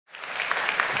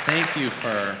Thank you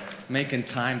for making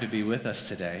time to be with us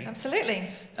today. Absolutely.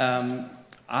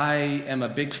 I am a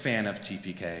big fan of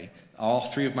TPK. All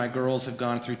three of my girls have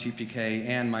gone through TPK,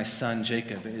 and my son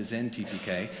Jacob is in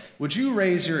TPK. Would you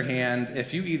raise your hand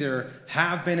if you either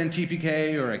have been in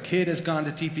TPK, or a kid has gone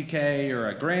to TPK, or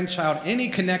a grandchild, any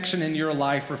connection in your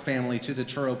life or family to the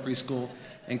Truro Preschool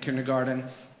and Kindergarten?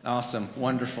 Awesome,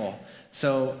 wonderful.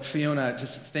 So Fiona,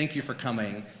 just thank you for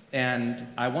coming. And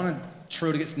I wanted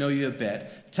Truro to get to know you a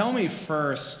bit. Tell me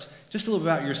first just a little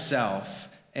about yourself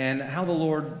and how the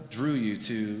Lord drew you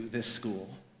to this school.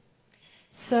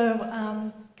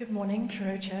 So, good morning,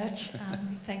 Truro Church.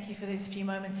 Thank you for these few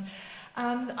moments.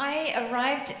 I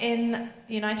arrived in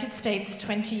the United States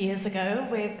 20 years ago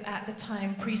with, at the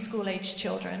time, preschool-aged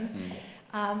children.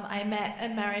 I met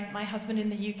and married my husband in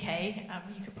the UK.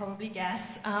 You could probably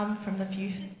guess from the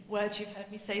few words you've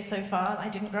heard me say so far. I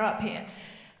didn't grow up here.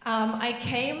 I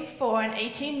came for an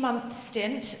 18-month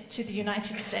stint to the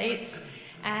United States,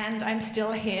 and I'm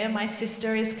still here. My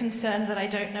sister is concerned that I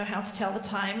don't know how to tell the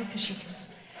time, because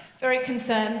she's very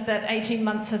concerned that 18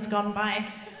 months has gone by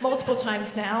multiple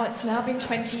times now. It's now been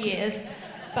 20 years.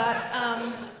 But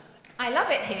I love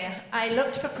it here. I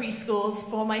looked for preschools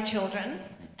for my children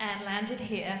and landed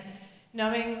here,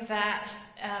 knowing that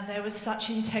there was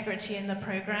such integrity in the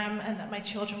program and that my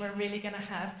children were really going to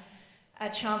have a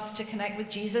chance to connect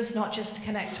with Jesus, not just to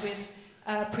connect with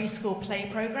a preschool play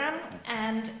program,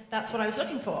 and that's what I was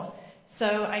looking for.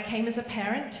 So I came as a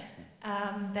parent,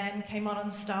 then came on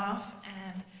staff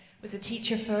and was a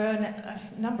teacher for a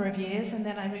number of years, and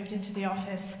then I moved into the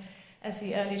office as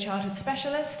the early childhood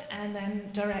specialist and then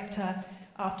director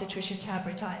after Tricia Tabb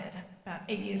retired about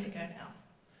 8 years ago now.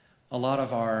 A lot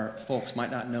of our folks might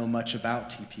not know much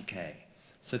about TPK.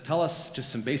 So tell us just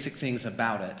some basic things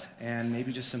about it, and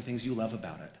maybe just some things you love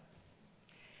about it.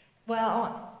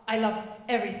 Well, I love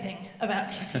everything about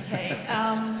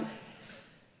TPK.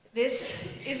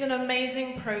 This is an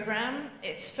amazing program.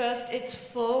 It's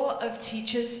full of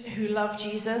teachers who love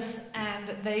Jesus, and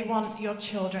they want your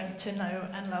children to know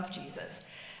and love Jesus.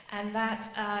 And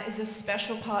that is a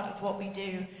special part of what we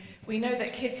do. We know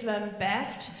that kids learn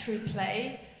best through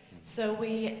play, so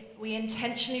we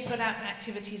intentionally put out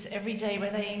activities every day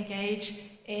where they engage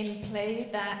in play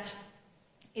that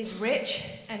is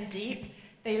rich and deep.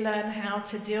 They learn how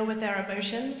to deal with their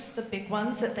emotions, the big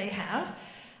ones that they have.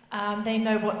 They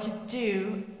know what to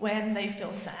do when they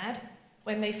feel sad,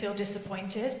 when they feel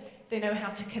disappointed. They know how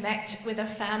to connect with a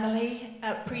family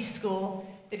at preschool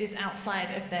that is outside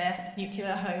of their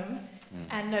nuclear home,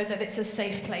 and know that it's a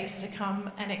safe place to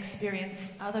come and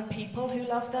experience other people who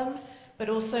love them, but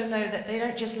also know that they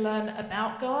don't just learn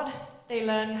about God, they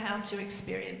learn how to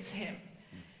experience Him.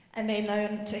 And they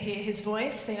learn to hear His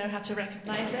voice, they know how to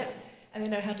recognize it, and they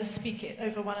know how to speak it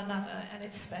over one another, and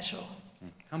it's special.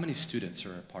 How many students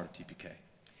are a part of TPK?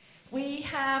 We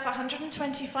have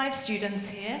 125 students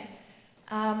here,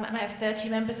 and I have 30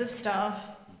 members of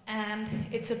staff, and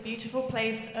it's a beautiful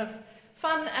place of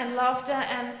fun and laughter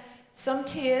and some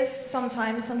tears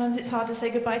sometimes. Sometimes it's hard to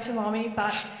say goodbye to mommy,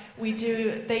 but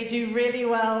they do really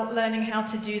well learning how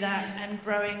to do that and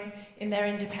growing in their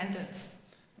independence.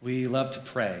 We love to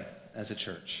pray as a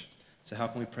church. So how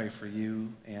can we pray for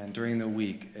you? And during the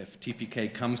week, if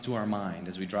TPK comes to our mind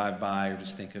as we drive by or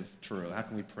just think of Truro, how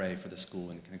can we pray for the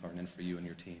school and kindergarten and for you and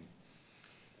your team?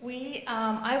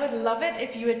 I would love it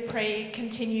if you would pray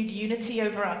continued unity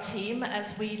over our team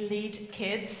as we lead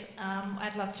kids.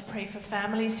 I'd love to pray for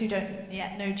families who don't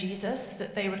yet know Jesus,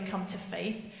 that they would come to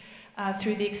faith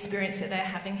through the experience that they're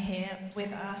having here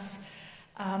with us.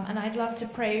 And I'd love to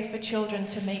pray for children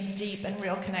to make deep and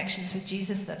real connections with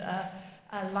Jesus that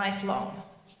are lifelong.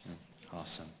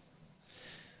 Awesome.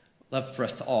 Love for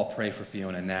us to all pray for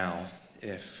Fiona now.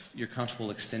 If you're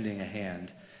comfortable extending a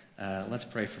hand, let's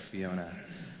pray for Fiona.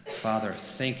 Father,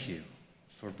 thank you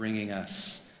for bringing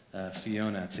us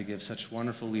Fiona to give such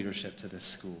wonderful leadership to this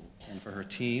school, and for her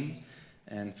team,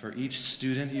 and for each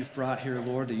student you've brought here,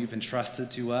 Lord, that you've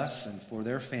entrusted to us, and for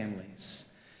their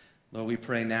families. Lord, we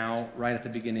pray now, right at the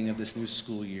beginning of this new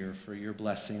school year, for your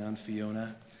blessing on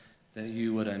Fiona, that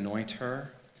you would anoint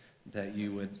her, that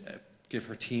you would give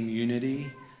her team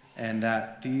unity, and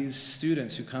that these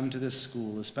students who come to this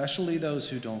school, especially those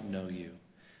who don't know you,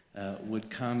 would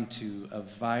come to a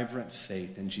vibrant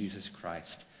faith in Jesus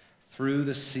Christ through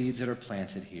the seeds that are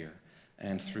planted here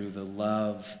and through the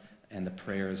love and the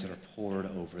prayers that are poured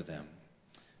over them.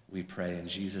 We pray in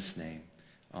Jesus' name.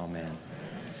 Amen.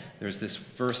 There's this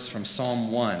verse from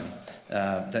Psalm 1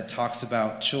 that talks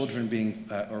about children being,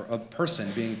 or a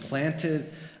person being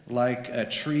planted like a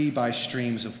tree by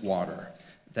streams of water,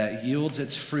 that yields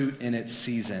its fruit in its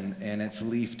season and its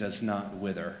leaf does not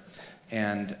wither.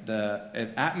 And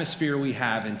the atmosphere we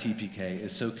have in TPK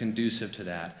is so conducive to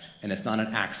that, and it's not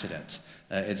an accident.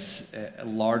 It's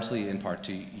largely in part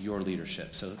to your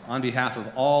leadership. So on behalf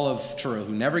of all of Truro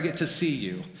who never get to see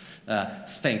you,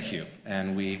 thank you,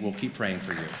 and we will keep praying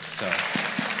for you. So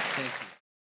thank you.